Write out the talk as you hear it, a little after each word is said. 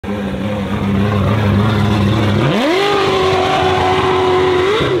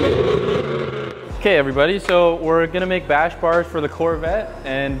everybody, so we're gonna make bash bars for the Corvette,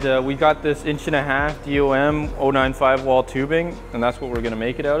 and we got this 1.5" DOM 095 wall tubing, and that's what we're gonna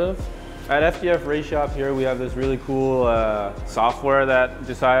make it out of. At FDF Race Shop here, we have this really cool software that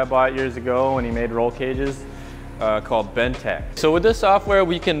Josiah bought years ago when he made roll cages called Bentech. So with this software,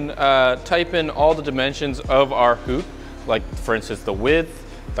 we can type in all the dimensions of our hoop, like for instance, the width,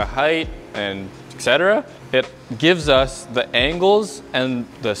 the height, and etc. It gives us the angles and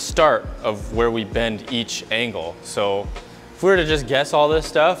the start of where we bend each angle. So if we were to just guess all this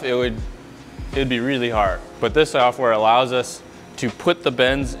stuff, it'd be really hard. But this software allows us to put the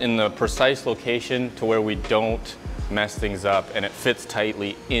bends in the precise location to where we don't mess things up, and it fits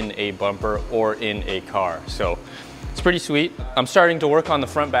tightly in a bumper or in a car. So it's pretty sweet. I'm starting to work on the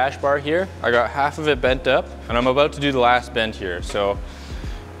front bash bar here. I got half of it bent up, and I'm about to do the last bend here. So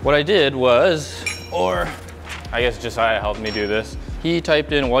what I did was, or I guess Josiah helped me do this. He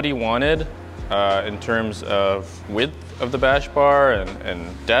typed in what he wanted in terms of width of the bash bar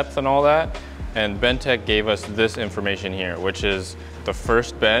and depth and all that. And Bentech gave us this information here, which is the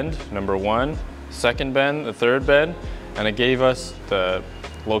first bend, number 1, second bend, the third bend, and it gave us the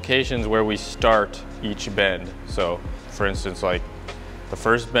locations where we start each bend. So for instance, like the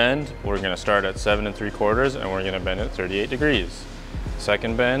first bend, we're gonna start at 7 3/4 and we're gonna bend it 38 degrees.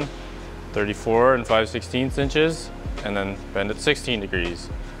 Second bend, 34 5/16 inches, and then bend it 16 degrees,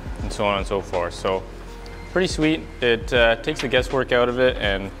 and so on and so forth. So pretty sweet. It takes the guesswork out of it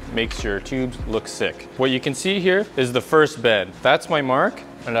and makes your tubes look sick. What you can see here is the first bend. That's my mark,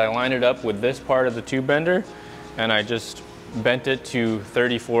 and I line it up with this part of the tube bender, and I just bent it to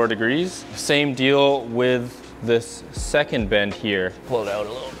 34 degrees. Same deal with this second bend here. Pull it out a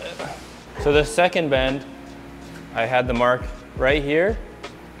little bit. So the second bend, I had the mark right here,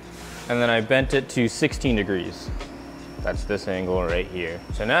 and then I bent it to 16 degrees. That's this angle right here.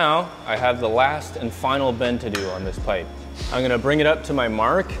 So now I have the last and final bend to do on this pipe. I'm gonna bring it up to my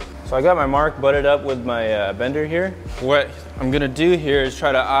mark. So I got my mark butted up with my bender here. What I'm gonna do here is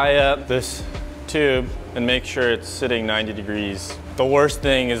try to eye up this tube and make sure it's sitting 90 degrees. The worst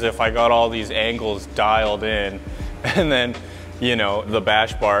thing is if I got all these angles dialed in and then, you know, the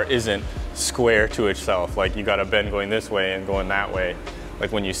bash bar isn't square to itself. Like you got a bend going this way and going that way.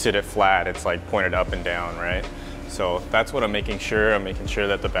 Like when you sit it flat, it's like pointed up and down, right? So that's what I'm making sure. I'm making sure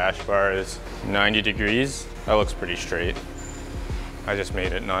that the bash bar is 90 degrees. That looks pretty straight. I just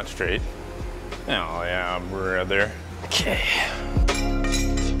made it not straight. Oh yeah, brother. Okay.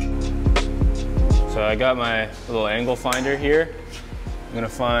 So I got my little angle finder here. I'm gonna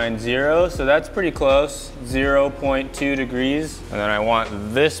find 0, so that's pretty close, 0.2 degrees. And then I want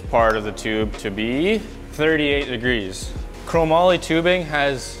this part of the tube to be 38 degrees. Chromoly tubing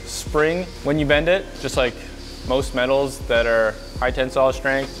has spring when you bend it, just like most metals that are high tensile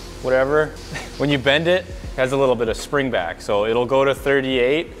strength, whatever. When you bend it, it has a little bit of spring back. So it'll go to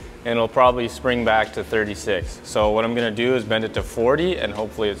 38 and it'll probably spring back to 36. So what I'm gonna do is bend it to 40 and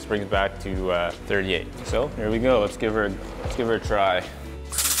hopefully it springs back to 38. So here we go, let's give her a try.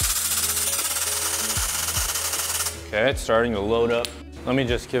 Okay, it's starting to load up. Let me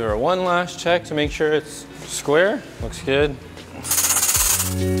just give her one last check to make sure it's square. Looks good.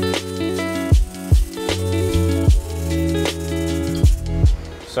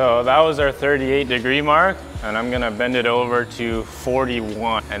 So that was our 38 degree mark, and I'm gonna bend it over to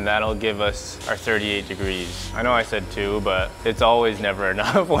 41, and that'll give us our 38 degrees. I know I said 2, but it's always never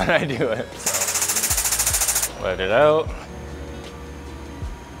enough when I do it. So let it out.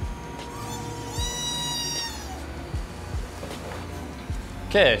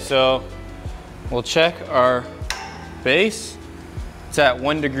 Okay, so we'll check our base. It's at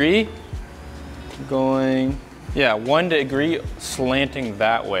 1 degree, going, yeah, 1 degree slanting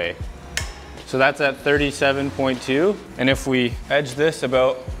that way. So that's at 37.2. And if we edge this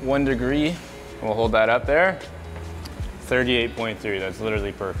about 1 degree, we'll hold that up there, 38.3, that's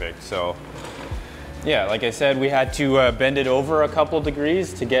literally perfect. So yeah, like I said, we had to bend it over a couple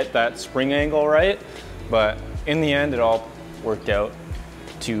degrees to get that spring angle right. But in the end, it all worked out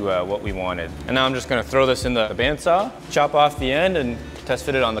to what we wanted. And now I'm just gonna throw this in the bandsaw, chop off the end, and test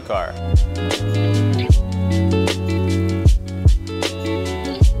fit it on the car.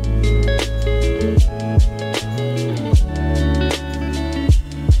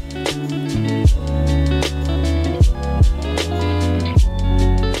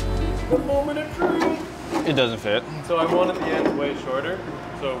 It doesn't fit. So I wanted the ends way shorter,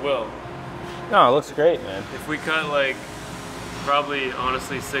 so it will. No, it looks great, man. If we cut like, probably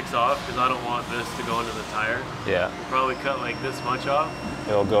honestly 6 off, because I don't want this to go into the tire. Yeah. We'll probably cut like this much off.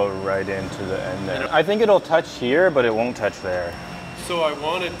 It'll go right into the end there. I think it'll touch here, but it won't touch there. so I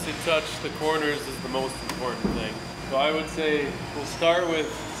want it to touch the corners is the most important thing. So I would say we'll start with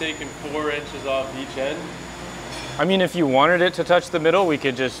taking 4 inches off each end. I mean, if you wanted it to touch the middle, we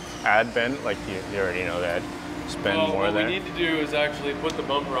could just add bend, like you already know that. Just bend more there. What we need to do is actually put the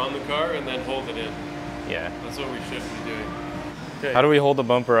bumper on the car and then hold it in. Yeah. That's what we should be doing. Okay. How do we hold the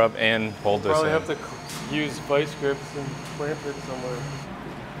bumper up and hold this in? Probably have to use vice grips and clamp it somewhere.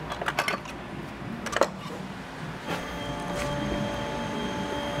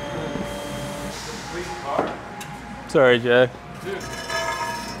 Sorry, Jack. Dude,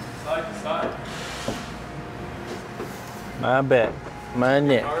 side to side. My bet. My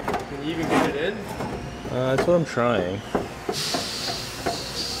net. Can you even get it in? That's what I'm trying.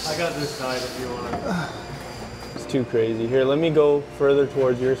 I got this side if you want to. It's too crazy. Here, let me go further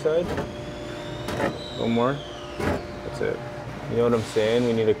towards your side. One more. That's it. You know what I'm saying?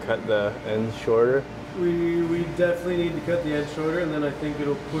 We need to cut the ends shorter. We definitely need to cut the end shorter, and then I think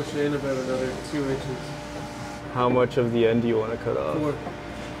it'll push in about another 2 inches. How much of the end do you want to cut off? 4.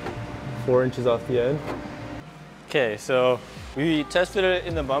 4 inches off the end. Okay, so we tested it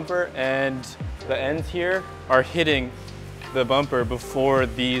in the bumper, and the ends here are hitting the bumper before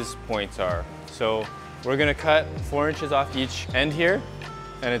these points are. So we're gonna cut 4 inches off each end here,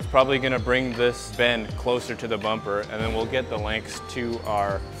 and it's probably gonna bring this bend closer to the bumper, and then we'll get the lengths to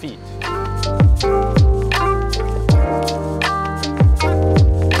our feet.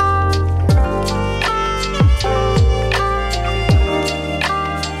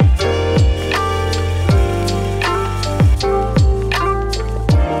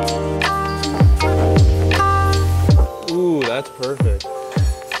 That's perfect.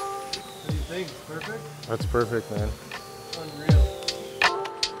 What do you think? Perfect? That's perfect, man. Unreal.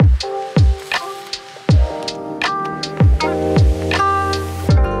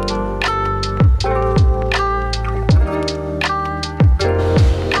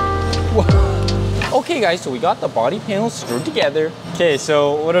 Okay guys, so we got the body panel screwed together. Okay,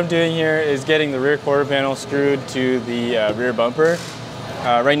 so what I'm doing here is getting the rear quarter panel screwed to the rear bumper.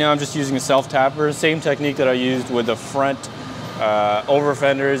 Right now I'm just using a self-tapper, same technique that I used with the front over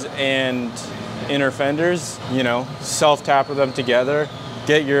fenders and inner fenders. You know, self-tapper them together,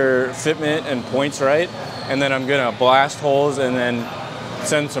 get your fitment and points right, and then I'm gonna blast holes and then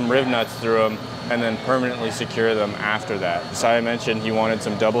send some rib nuts through them and then permanently secure them after that. So I mentioned he wanted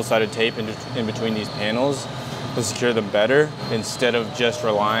some double-sided tape in between these panels to secure them better instead of just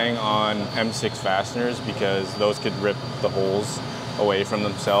relying on M6 fasteners, because those could rip the holes away from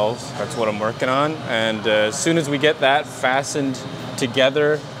themselves. That's what I'm working on, and as soon as we get that fastened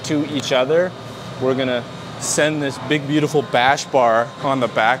together to each other, we're gonna send this big beautiful bash bar on the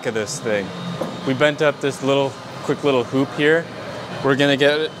back of this thing. We bent up this quick little hoop here. We're gonna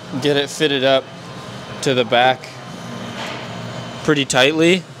get it fitted up to the back pretty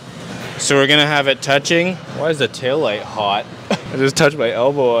tightly, so we're gonna have it touching. Why is the taillight hot? I just touched my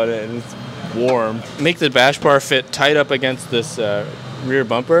elbow on it and it's warm. Make the bash bar fit tight up against this rear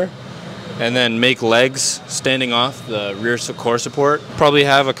bumper, and then make legs standing off the rear core support. Probably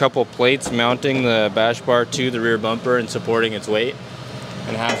have a couple plates mounting the bash bar to the rear bumper and supporting its weight,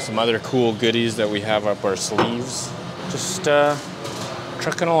 and have some other cool goodies that we have up our sleeves. Just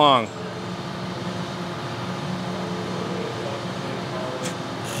trucking along.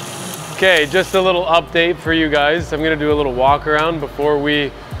 Okay, just a little update for you guys. I'm gonna do a little walk around before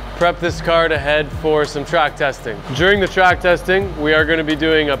we prep this car to head for some track testing. During the track testing, we are gonna be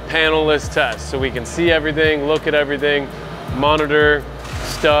doing a panel-less test so we can see everything, look at everything, monitor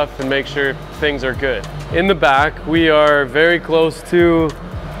stuff, and make sure things are good. In the back, we are very close to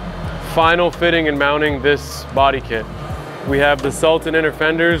final fitting and mounting this body kit. We have the Sultan inner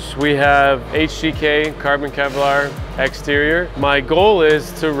fenders, we have HGK carbon Kevlar exterior. My goal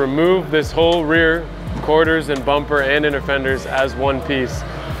is to remove this whole rear quarters and bumper and inner fenders as one piece.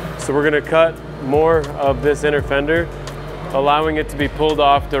 So we're gonna cut more of this inner fender, allowing it to be pulled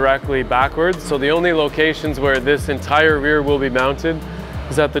off directly backwards. So the only locations where this entire rear will be mounted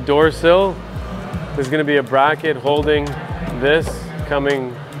is at the door sill. There's gonna be a bracket holding this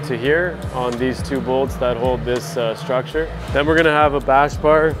coming to here on these two bolts that hold this structure. Then we're gonna have a bash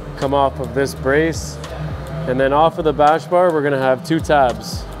bar come off of this brace, and then off of the bash bar we're gonna have two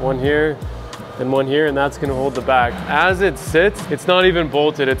tabs, one here and one here, and that's gonna hold the back. As it sits, it's not even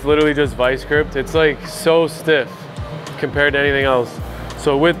bolted, it's literally just vice gripped. It's like so stiff compared to anything else.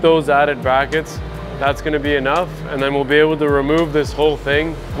 So with those added brackets, that's gonna be enough, and then we'll be able to remove this whole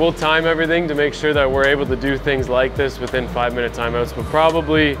thing. We'll time everything to make sure that we're able to do things like this within 5-minute timeouts, but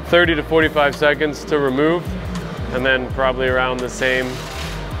probably 30 to 45 seconds to remove, and then probably around the same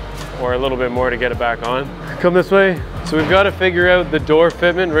or a little bit more to get it back on. Come this way. So we've got to figure out the door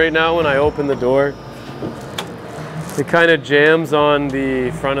fitment. Right now when I open the door, it kind of jams on the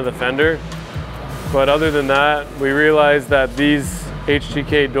front of the fender. But other than that, we realized that these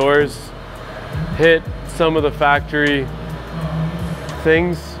HGK doors hit some of the factory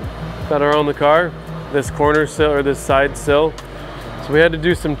things that are on the car, this corner sill or this side sill. So we had to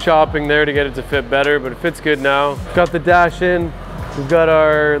do some chopping there to get it to fit better, but it fits good now. Got the dash in. We've got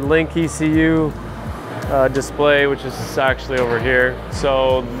our Link ECU display, which is actually over here.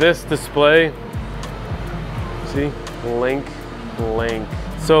 So this display, see, Link.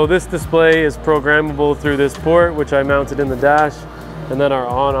 So this display is programmable through this port, which I mounted in the dash, and then our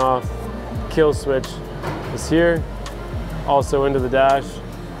on-off kill switch is here, also into the dash.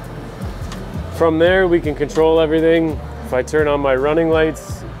 From there, we can control everything. If I turn on my running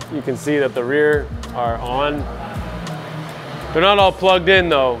lights, you can see that the rear are on. They're not all plugged in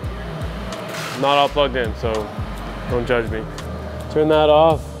though. Not all plugged in, so don't judge me. Turn that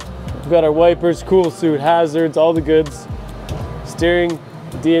off. We've got our wipers, cool suit, hazards, all the goods. Steering,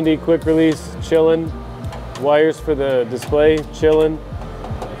 D&D quick release, chillin'. Wires for the display, chillin'.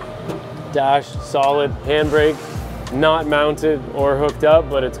 Dash, solid. Handbrake, not mounted or hooked up,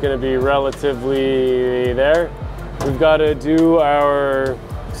 but it's gonna be relatively there. We've gotta do our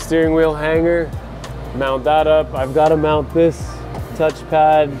steering wheel hanger, mount that up. I've gotta mount this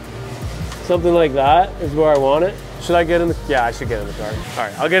touchpad. Something like that is where I want it. Should I get in the, yeah, I should get in the car. All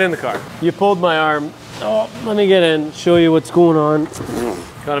right, I'll get in the car. You pulled my arm. Oh, let me get in, show you what's going on.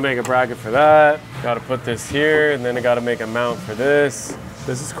 Gotta make a bracket for that. Gotta put this here, and then I gotta make a mount for this.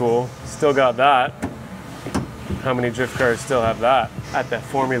 This is cool, still got that. How many drift cars still have that? At that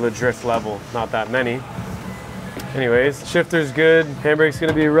Formula Drift level, not that many. Anyways, shifter's good. Handbrake's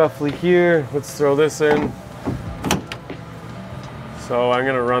gonna be roughly here. Let's throw this in. So I'm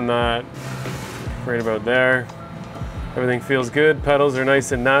gonna run that right about there. Everything feels good. Pedals are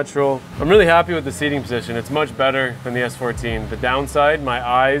nice and natural. I'm really happy with the seating position. It's much better than the S14. The downside, my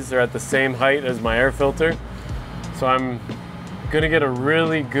eyes are at the same height as my air filter. So I'm gonna get a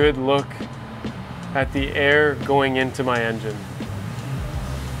really good look at the air going into my engine.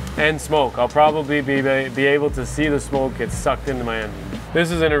 And smoke. I'll probably be able to see the smoke get sucked into my engine. This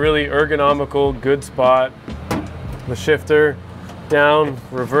is in a really ergonomical, good spot. The shifter, down,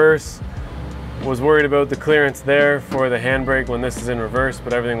 reverse. Was worried about the clearance there for the handbrake when this is in reverse,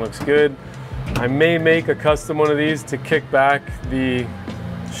 but everything looks good. I may make a custom one of these to kick back the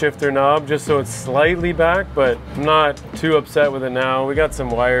shifter knob just so it's slightly back, but I'm not too upset with it now. We got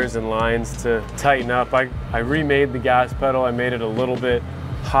some wires and lines to tighten up. I remade the gas pedal. I made it a little bit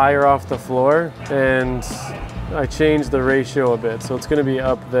higher off the floor, and I changed the ratio a bit, so it's gonna be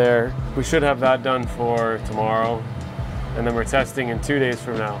up there. We should have that done for tomorrow, and then we're testing in 2 days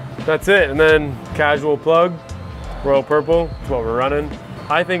from now. That's it, and then casual plug, Royal Purple, is what we're running.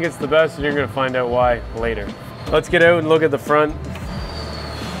 I think it's the best, and you're gonna find out why later. Let's get out and look at the front.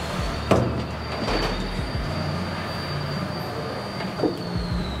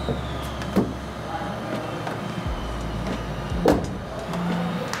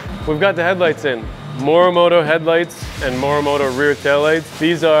 We've got the headlights in. Morimoto headlights and Morimoto rear taillights.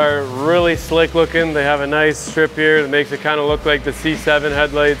 These are really slick looking. They have a nice strip here that makes it kind of look like the C7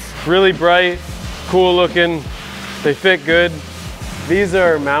 headlights. Really bright, cool looking. They fit good. These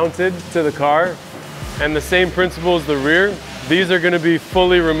are mounted to the car, and the same principle as the rear. These are going to be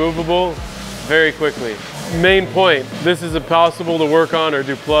fully removable very quickly. Main point, this is impossible to work on or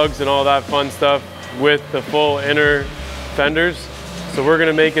do plugs and all that fun stuff with the full inner fenders. So we're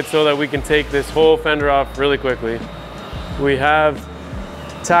gonna make it so that we can take this whole fender off really quickly. We have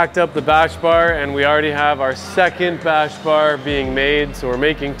tacked up the bash bar, and we already have our second bash bar being made, so we're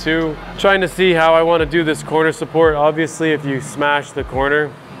making two. Trying to see how I wanna do this corner support. Obviously, if you smash the corner,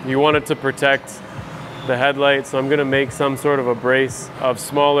 you want it to protect the headlight, so I'm gonna make some sort of a brace of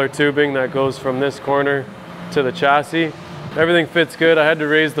smaller tubing that goes from this corner to the chassis. Everything fits good. I had to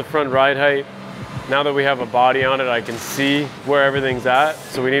raise the front ride height. Now that we have a body on it, I can see where everything's at.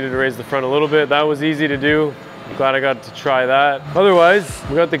 So we needed to raise the front a little bit. That was easy to do. I'm glad I got to try that. Otherwise,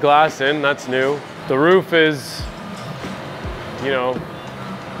 we got the glass in, that's new. The roof is, you know,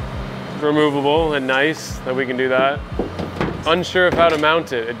 removable and nice that we can do that. Unsure of how to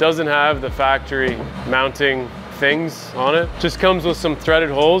mount it. It doesn't have the factory mounting things on it. Just comes with some threaded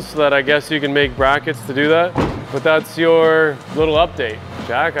holes so that I guess you can make brackets to do that. But that's your little update.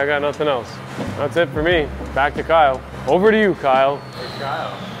 Jack, I got nothing else. That's it for me. Back to Kyle. Over to you, Kyle. Hey,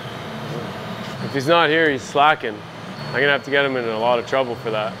 Kyle. If he's not here, he's slacking. I'm gonna have to get him in a lot of trouble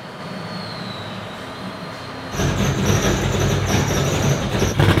for that.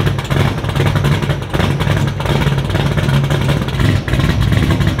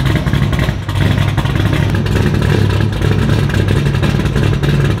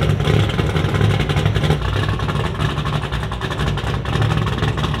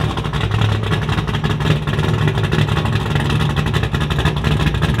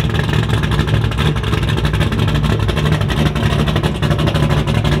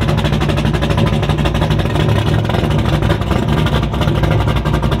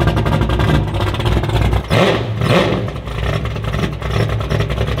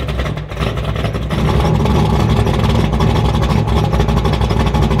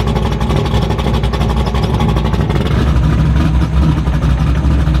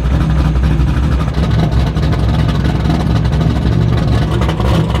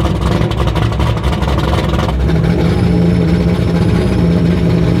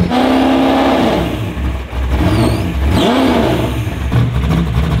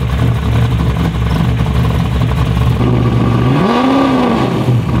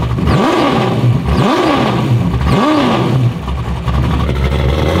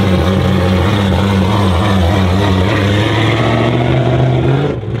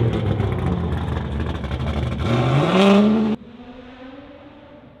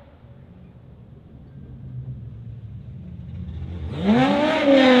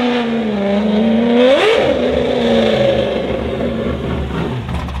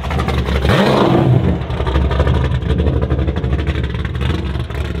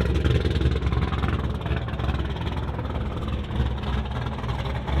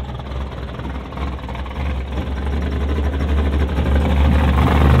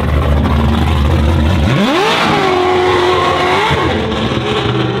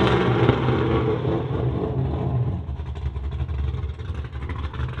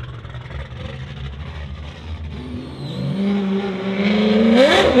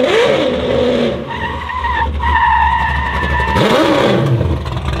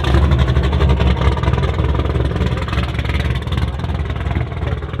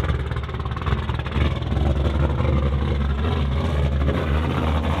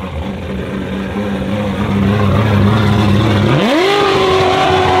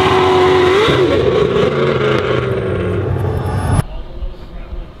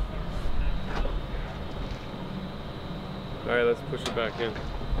 All right, let's push it back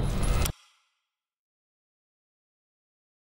in.